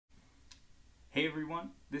Hey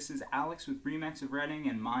everyone, this is Alex with Remax of Reading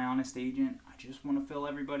and My Honest Agent. I just want to fill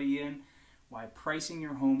everybody in why pricing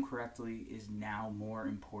your home correctly is now more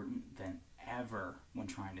important than ever when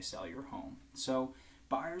trying to sell your home. So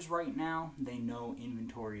buyers right now, they know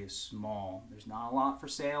inventory is small. There's not a lot for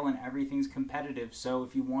sale and everything's competitive. So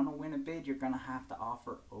if you want to win a bid, you're going to have to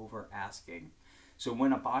offer over asking. So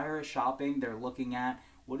when a buyer is shopping, they're looking at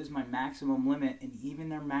what is my maximum limit, and even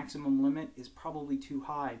their maximum limit is probably too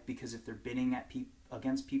high because if they're bidding at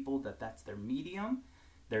against people that's their medium,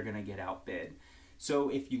 they're going to get outbid. So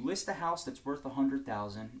if you list a house that's worth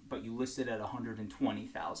 $100,000 but you list it at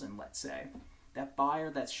 $120,000, let's say, that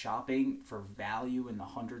buyer that's shopping for value in the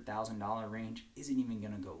 $100,000 range isn't even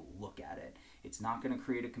going to go look at it. It's not going to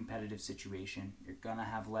create a competitive situation. You're going to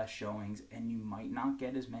have less showings and you might not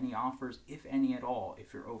get as many offers, if any at all,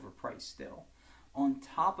 if you're overpriced still. On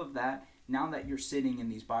top of that, now that you're sitting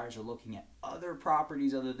and these buyers are looking at other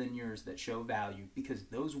properties other than yours that show value, because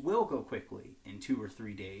those will go quickly in 2 or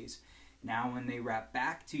 3 days. Now when they wrap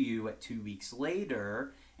back to you at 2 weeks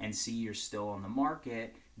later and see you're still on the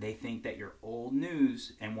market, they think that you're old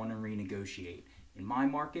news and want to renegotiate. In my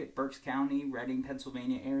market, Berks County, Reading,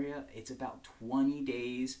 Pennsylvania area, it's about 20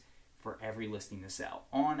 days for every listing to sell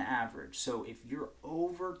on average. So if you're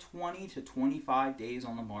over 20 to 25 days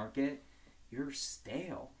on the market, you're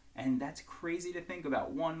stale. And that's crazy to think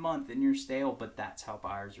about. 1 month and you're stale, but that's how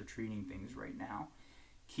buyers are treating things right now.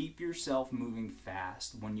 Keep yourself moving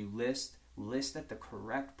fast. When you list at the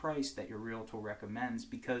correct price that your realtor recommends,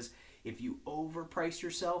 because if you overprice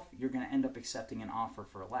yourself, you're going to end up accepting an offer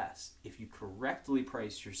for less. If you correctly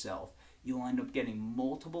price yourself, you'll end up getting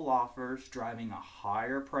multiple offers, driving a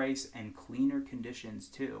higher price and cleaner conditions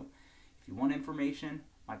too. If you want information,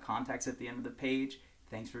 my contact's at the end of the page.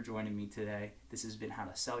 Thanks for joining me today. This has been how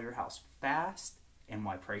to sell your house fast and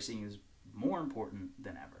why pricing is more important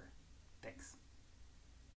than ever.